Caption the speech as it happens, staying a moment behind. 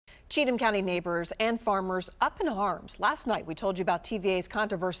Cheatham County neighbors and farmers up in arms. Last night, we told you about TVA's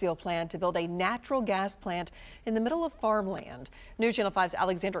controversial plan to build a natural gas plant in the middle of farmland. News Channel 5's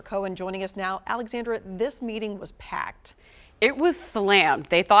Alexandra Cohen joining us now. Alexandra, this meeting was packed. It was slammed.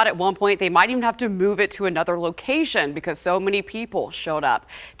 They thought at one point they might even have to move it to another location because so many people showed up.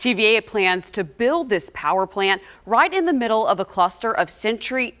 TVA plans to build this power plant right in the middle of a cluster of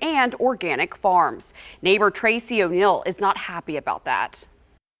century and organic farms. Neighbor Tracy O'Neill is not happy about that.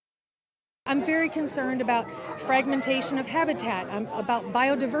 I'm very concerned about fragmentation of habitat, about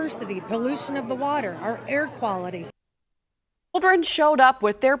biodiversity, pollution of the water, our air quality. Children showed up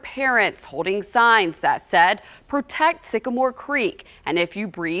with their parents holding signs that said, "Protect Sycamore Creek, and if you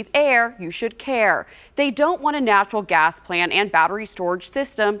breathe air, you should care." They don't want a natural gas plant and battery storage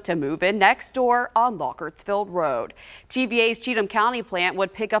system to move in next door on Lockertsfield Road. TVA's Cheatham County plant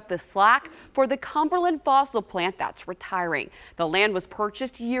would pick up the slack for the Cumberland fossil plant that's retiring. The land was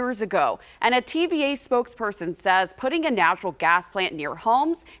purchased years ago, and a TVA spokesperson says putting a natural gas plant near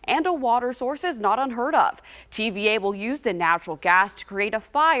homes and a water source is not unheard of. TVA will use the natural gas to create a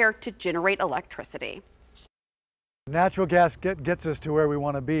fire to generate electricity. Natural gas gets us to where we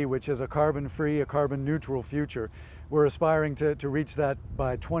want to be, which is a carbon-free, a carbon-neutral future. We're aspiring to reach that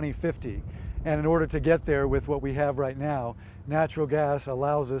by 2050. And in order to get there with what we have right now, natural gas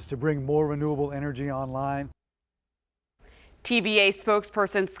allows us to bring more renewable energy online. TVA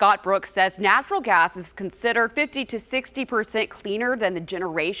spokesperson Scott Brooks says natural gas is considered 50 to 60% cleaner than the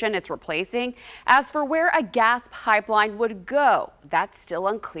generation it's replacing. As for where a gas pipeline would go, that's still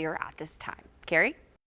unclear at this time. Carrie?